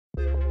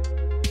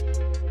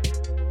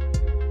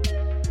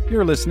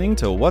You're listening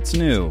to What's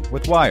New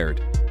with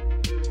Wired.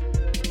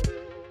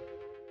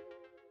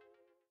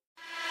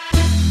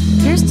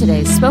 Here's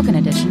today's spoken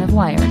edition of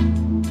Wired.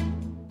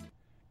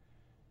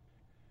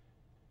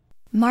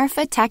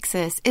 Marfa,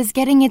 Texas is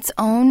getting its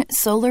own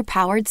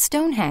solar-powered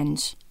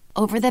Stonehenge.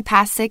 Over the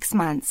past 6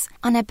 months,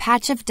 on a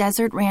patch of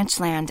desert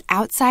ranchland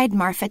outside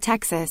Marfa,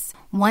 Texas,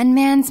 one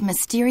man's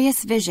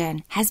mysterious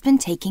vision has been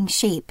taking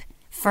shape.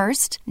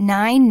 First,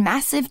 9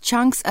 massive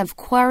chunks of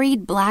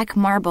quarried black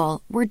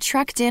marble were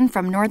trucked in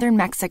from northern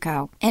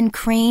Mexico and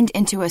craned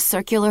into a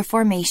circular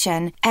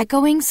formation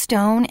echoing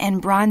Stone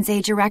and Bronze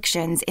Age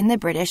erections in the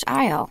British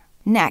Isle.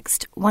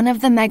 Next, one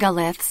of the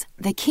megaliths,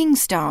 the King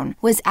Stone,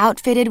 was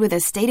outfitted with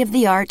a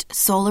state-of-the-art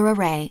solar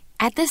array.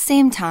 At the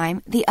same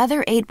time, the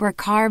other 8 were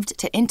carved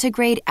to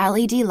integrate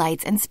LED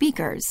lights and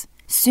speakers.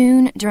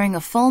 Soon, during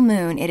a full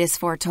moon, it is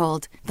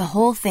foretold, the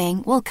whole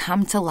thing will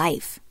come to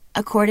life.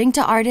 According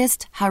to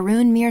artist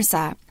Harun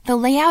Mirza, the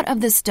layout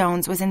of the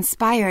stones was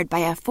inspired by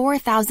a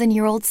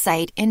 4,000-year-old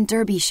site in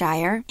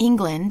Derbyshire,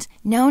 England,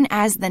 known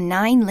as the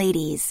 9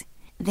 Ladies.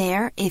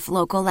 There, if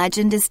local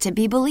legend is to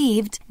be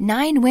believed,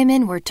 9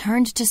 women were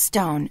turned to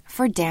stone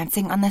for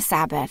dancing on the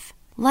Sabbath.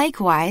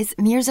 Likewise,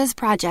 Mirza's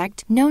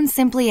project, known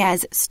simply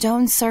as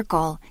Stone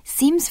Circle,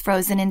 seems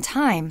frozen in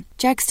time,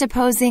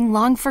 juxtaposing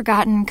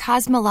long-forgotten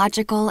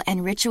cosmological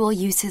and ritual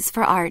uses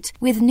for art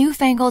with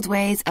newfangled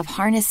ways of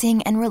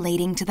harnessing and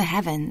relating to the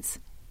heavens.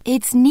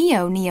 It's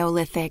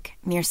Neolithic,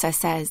 Mirza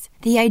says.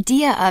 The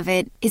idea of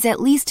it is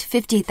at least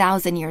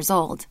 50,000 years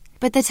old.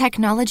 But the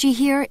technology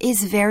here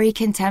is very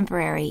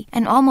contemporary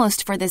and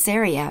almost, for this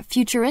area,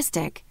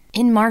 futuristic.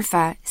 In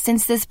Marfa,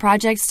 since this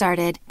project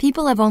started,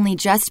 people have only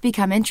just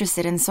become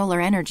interested in solar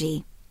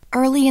energy.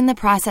 Early in the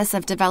process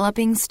of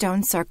developing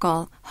Stone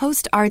Circle,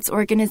 host arts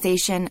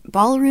organization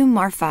Ballroom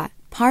Marfa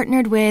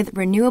partnered with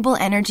renewable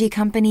energy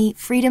company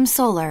Freedom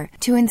Solar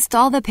to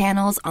install the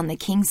panels on the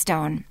King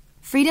Stone.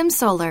 Freedom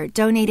Solar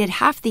donated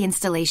half the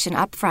installation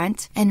up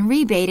front and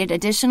rebated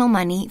additional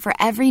money for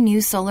every new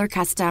solar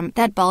custom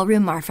that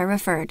Ballroom Marfa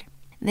referred.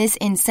 This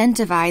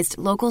incentivized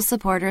local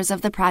supporters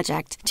of the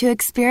project to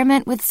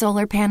experiment with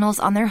solar panels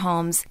on their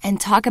homes and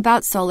talk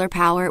about solar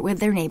power with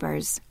their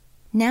neighbors.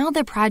 Now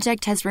the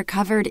project has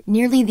recovered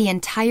nearly the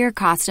entire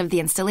cost of the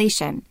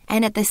installation,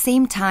 and at the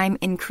same time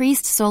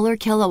increased solar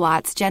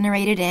kilowatts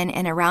generated in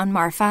and around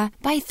Marfa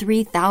by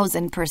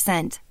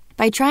 3,000%.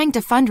 By trying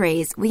to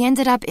fundraise, we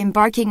ended up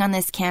embarking on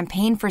this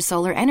campaign for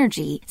solar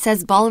energy,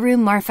 says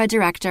Ballroom Marfa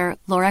director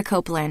Laura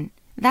Copeland.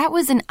 That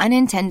was an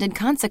unintended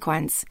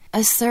consequence,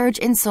 a surge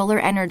in solar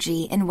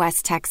energy in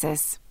West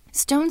Texas.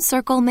 Stone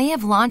Circle may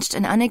have launched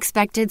an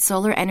unexpected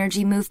solar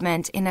energy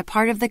movement in a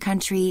part of the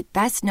country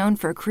best known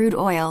for crude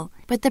oil,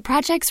 but the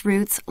project's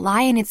roots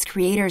lie in its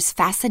creator's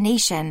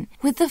fascination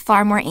with the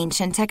far more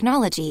ancient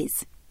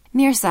technologies.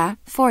 Mirza,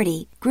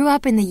 40, grew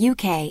up in the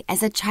UK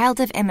as a child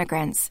of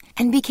immigrants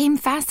and became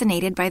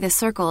fascinated by the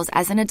circles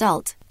as an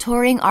adult,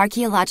 touring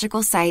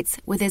archaeological sites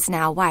with his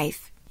now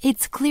wife.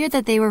 It's clear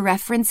that they were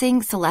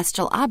referencing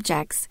celestial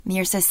objects,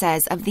 Mirza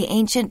says of the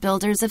ancient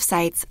builders of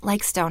sites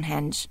like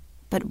Stonehenge.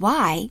 But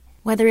why?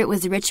 Whether it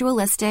was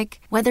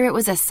ritualistic, whether it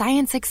was a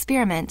science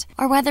experiment,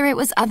 or whether it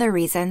was other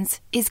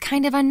reasons, is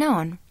kind of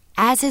unknown.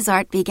 As his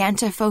art began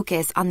to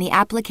focus on the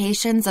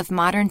applications of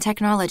modern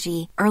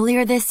technology,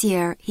 earlier this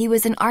year he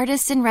was an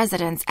artist in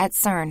residence at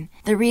CERN,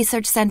 the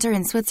research center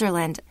in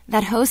Switzerland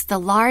that hosts the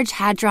Large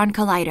Hadron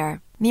Collider.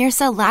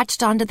 Mirza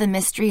latched onto the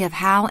mystery of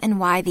how and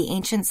why the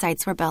ancient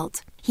sites were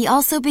built. He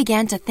also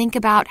began to think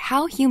about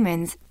how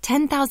humans,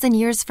 10,000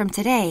 years from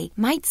today,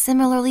 might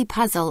similarly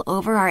puzzle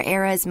over our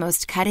era's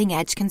most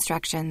cutting-edge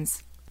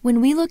constructions.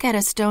 When we look at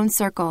a stone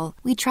circle,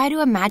 we try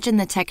to imagine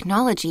the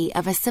technology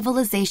of a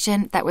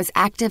civilization that was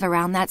active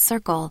around that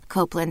circle,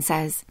 Copeland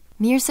says.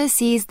 Mirza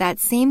sees that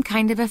same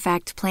kind of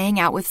effect playing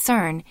out with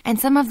CERN and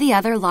some of the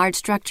other large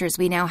structures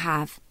we now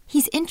have.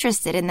 He's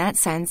interested in that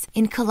sense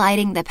in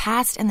colliding the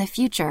past and the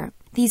future,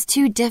 these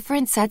two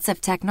different sets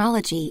of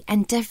technology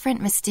and different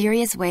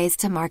mysterious ways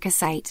to mark a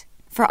site.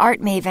 For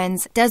art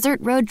mavens, desert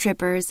road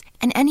trippers,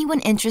 and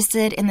anyone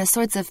interested in the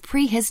sorts of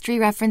prehistory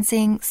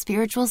referencing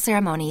spiritual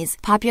ceremonies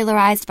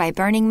popularized by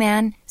Burning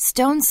Man,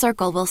 Stone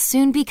Circle will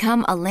soon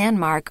become a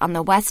landmark on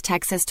the West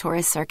Texas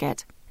tourist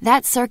circuit.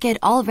 That circuit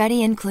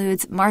already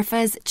includes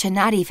Marfa's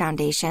Chinati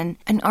Foundation,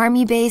 an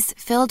army base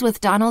filled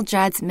with Donald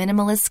Judd's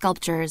minimalist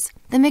sculptures,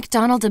 the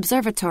McDonald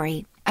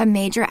Observatory, a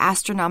major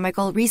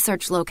astronomical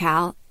research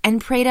locale, and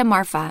Prada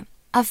Marfa,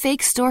 a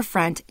fake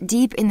storefront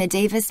deep in the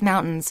Davis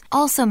Mountains,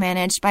 also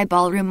managed by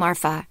Ballroom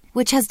Marfa,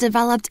 which has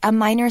developed a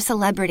minor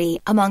celebrity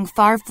among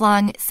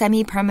far-flung,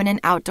 semi-permanent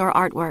outdoor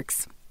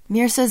artworks.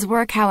 Mirza's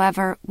work,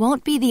 however,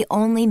 won't be the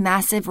only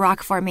massive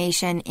rock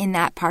formation in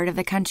that part of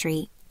the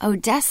country.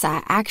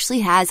 Odessa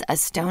actually has a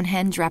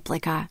Stonehenge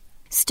replica.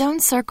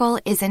 Stone Circle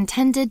is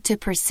intended to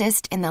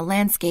persist in the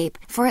landscape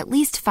for at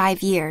least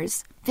 5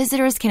 years.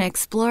 Visitors can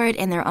explore it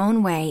in their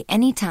own way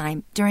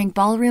anytime during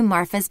Ballroom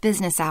Marfa's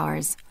business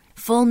hours.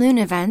 Full moon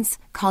events,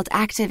 called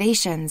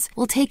activations,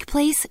 will take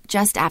place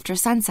just after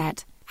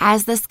sunset.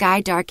 As the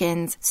sky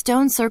darkens,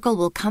 Stone Circle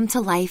will come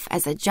to life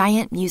as a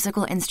giant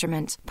musical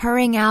instrument,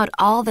 purring out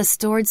all the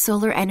stored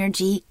solar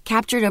energy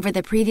captured over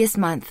the previous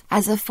month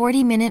as a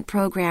 40-minute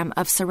program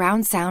of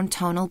surround sound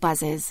tonal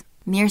buzzes.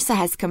 Mirza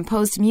has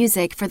composed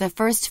music for the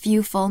first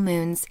few full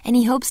moons, and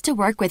he hopes to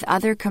work with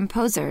other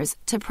composers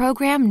to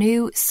program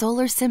new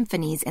solar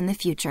symphonies in the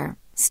future.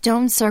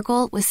 Stone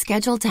Circle was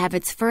scheduled to have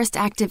its first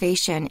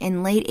activation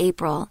in late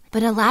April,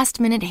 but a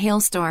last-minute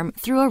hailstorm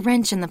threw a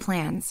wrench in the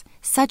plans.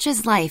 Such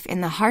is life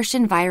in the harsh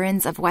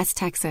environs of West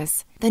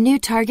Texas. The new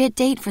target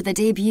date for the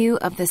debut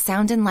of the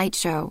Sound and Light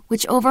Show,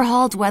 which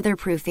overhauled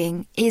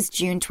weatherproofing, is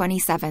June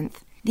 27th.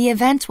 The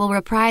event will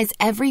reprise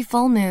every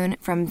full moon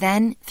from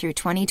then through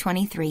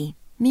 2023.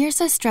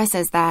 Mirza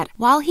stresses that,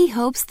 while he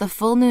hopes the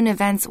full moon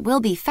events will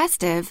be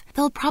festive,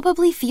 they'll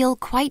probably feel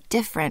quite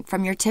different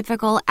from your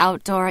typical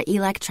outdoor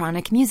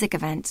electronic music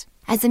event.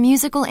 As a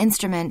musical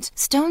instrument,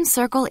 Stone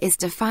Circle is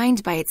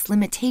defined by its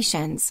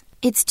limitations.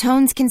 Its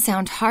tones can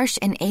sound harsh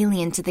and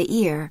alien to the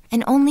ear,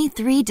 and only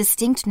 3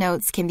 distinct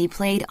notes can be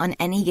played on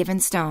any given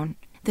stone.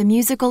 The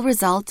musical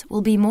result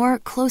will be more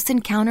Close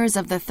Encounters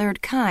of the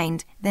Third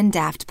Kind than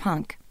Daft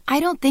Punk. I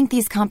don't think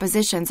these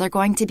compositions are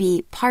going to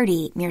be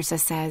party, Mirza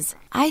says.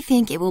 I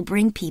think it will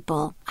bring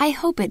people. I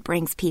hope it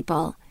brings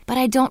people. But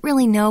I don't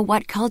really know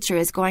what culture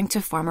is going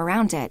to form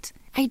around it.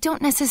 I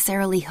don't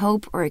necessarily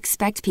hope or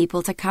expect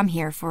people to come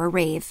here for a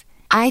rave.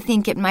 I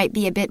think it might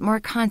be a bit more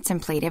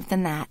contemplative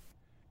than that.